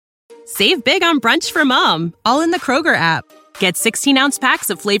Save big on brunch for mom, all in the Kroger app. Get 16-ounce packs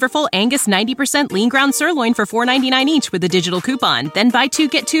of flavorful Angus 90% lean ground sirloin for $4.99 each with a digital coupon. Then buy 2,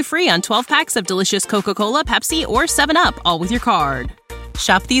 get 2 free on 12 packs of delicious Coca-Cola, Pepsi, or 7-Up, all with your card.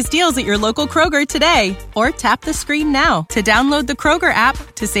 Shop these deals at your local Kroger today, or tap the screen now to download the Kroger app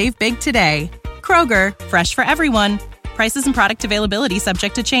to save big today. Kroger, fresh for everyone. Prices and product availability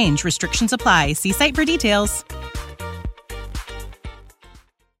subject to change. Restrictions apply. See site for details.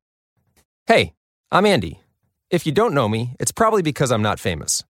 Hey, I'm Andy. If you don't know me, it's probably because I'm not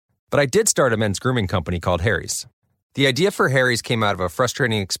famous. But I did start a men's grooming company called Harry's. The idea for Harry's came out of a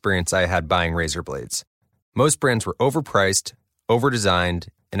frustrating experience I had buying razor blades. Most brands were overpriced, overdesigned,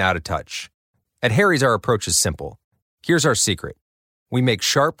 and out of touch. At Harry's, our approach is simple. Here's our secret. We make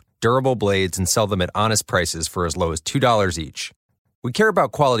sharp, durable blades and sell them at honest prices for as low as $2 each. We care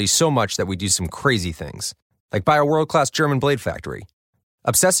about quality so much that we do some crazy things, like buy a world-class German blade factory.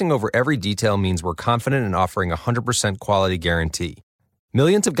 Obsessing over every detail means we're confident in offering a 100% quality guarantee.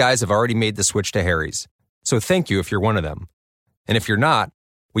 Millions of guys have already made the switch to Harry's, so thank you if you're one of them. And if you're not,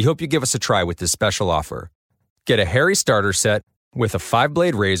 we hope you give us a try with this special offer. Get a Harry starter set with a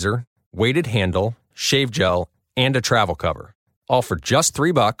 5-blade razor, weighted handle, shave gel, and a travel cover, all for just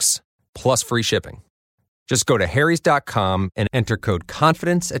 $3 plus free shipping. Just go to harrys.com and enter code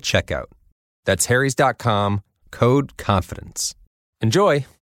CONFIDENCE at checkout. That's harrys.com, code CONFIDENCE. Enjoy.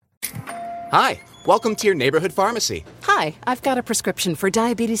 Hi, welcome to your neighborhood pharmacy. Hi, I've got a prescription for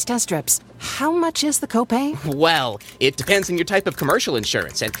diabetes test strips. How much is the copay? Well, it depends on your type of commercial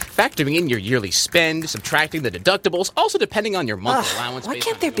insurance and factoring in your yearly spend, subtracting the deductibles, also depending on your monthly allowance. Why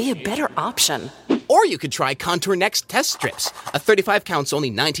can't there be a better option? Or you could try Contour Next test strips. A 35 count's only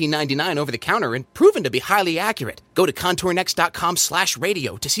 $19.99 over the counter and proven to be highly accurate. Go to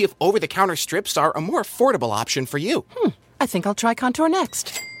contournext.com/radio to see if over-the-counter strips are a more affordable option for you. I think I'll try Contour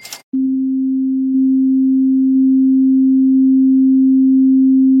Next.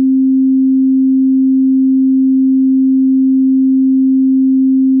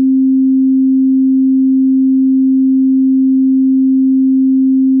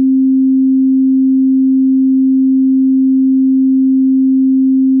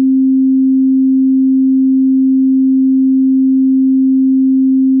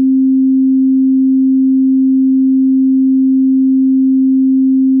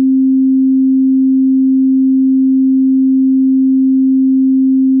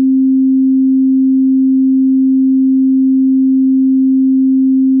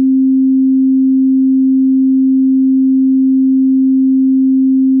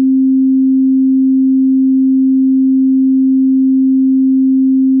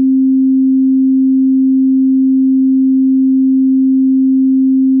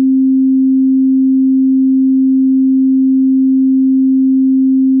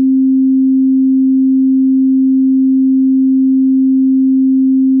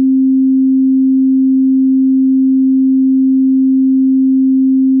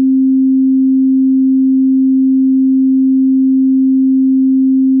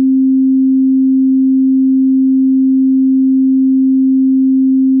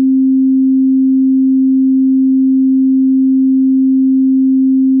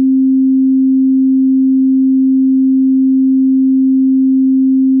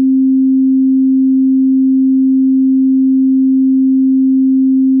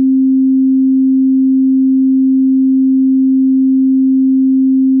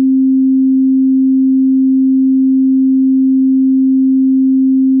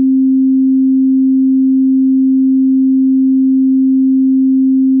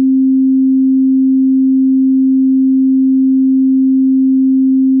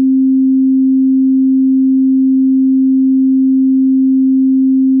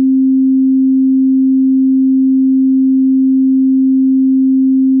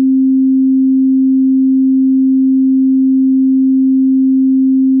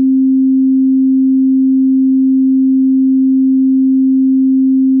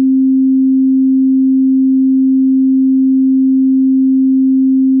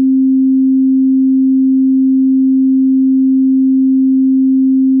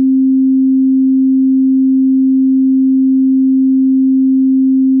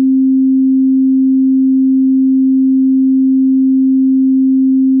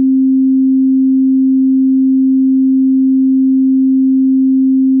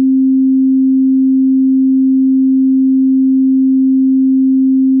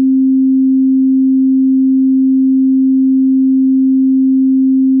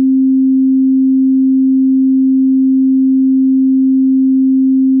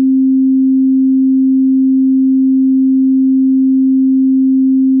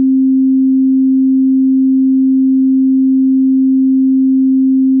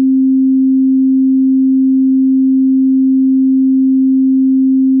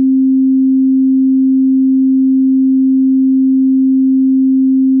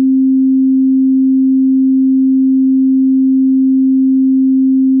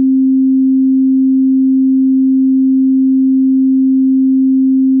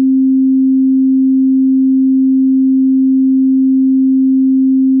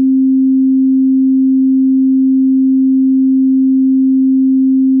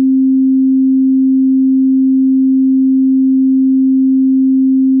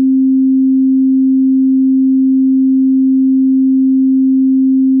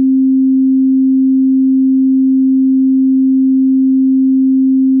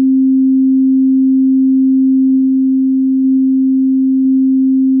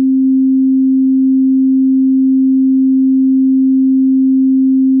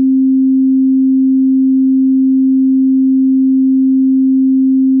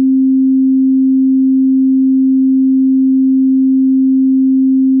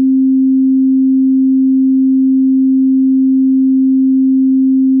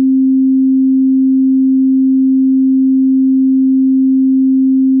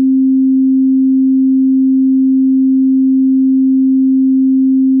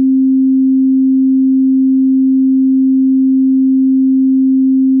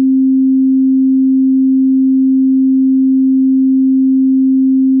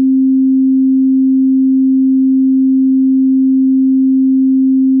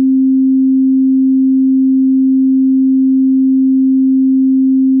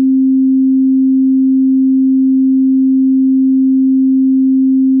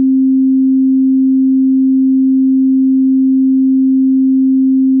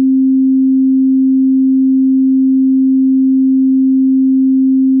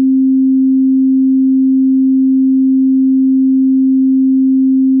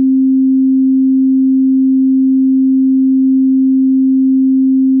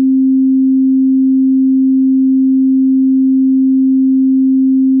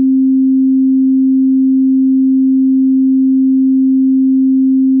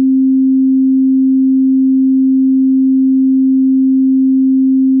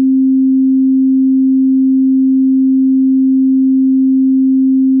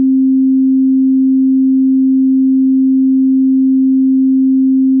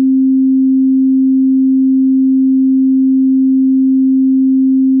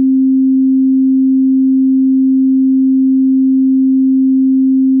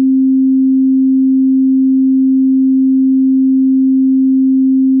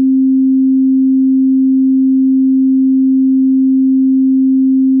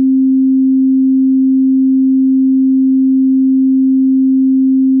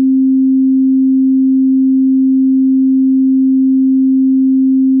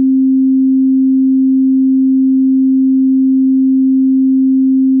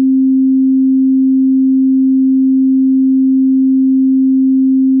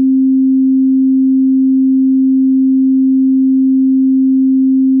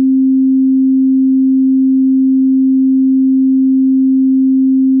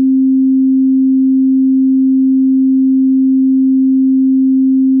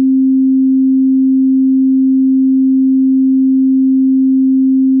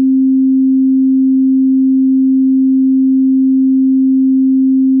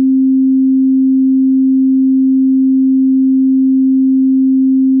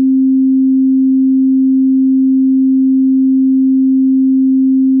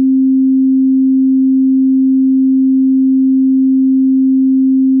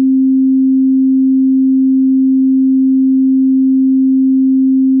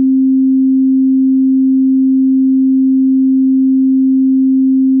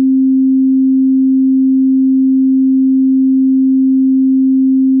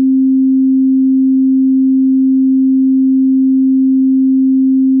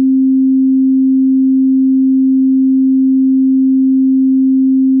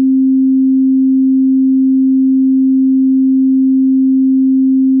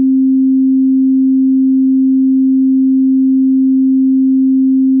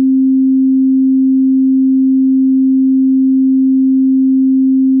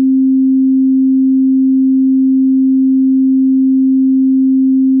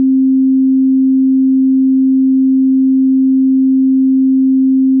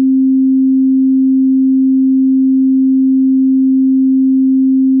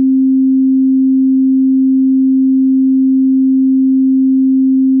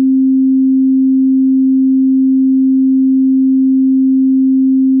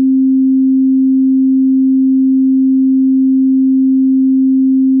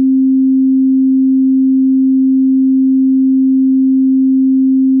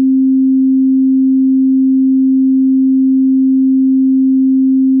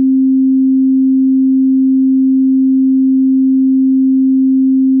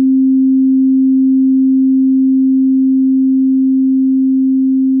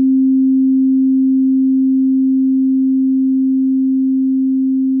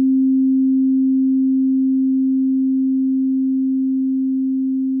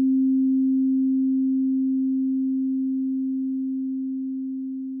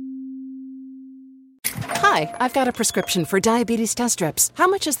 Hi, I've got a prescription for diabetes test strips. How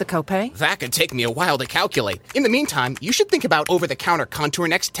much is the copay? That could take me a while to calculate. In the meantime, you should think about over-the-counter Contour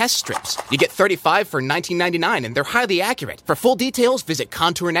Next test strips. You get 35 for $19.99, and they're highly accurate. For full details, visit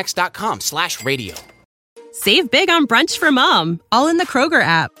contournext.com/radio. Save big on brunch for mom, all in the Kroger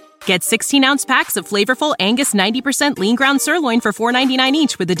app. Get 16-ounce packs of flavorful Angus 90% lean ground sirloin for $4.99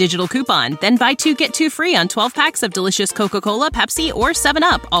 each with a digital coupon. Then buy 2, get 2 free on 12 packs of delicious Coca-Cola, Pepsi, or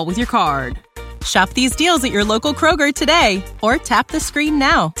 7-Up, all with your card. Shop these deals at your local Kroger today, or tap the screen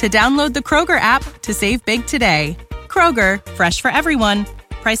now to download the Kroger app to save big today. Kroger, fresh for everyone.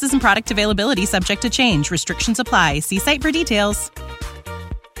 Prices and product availability subject to change. Restrictions apply. See site for details.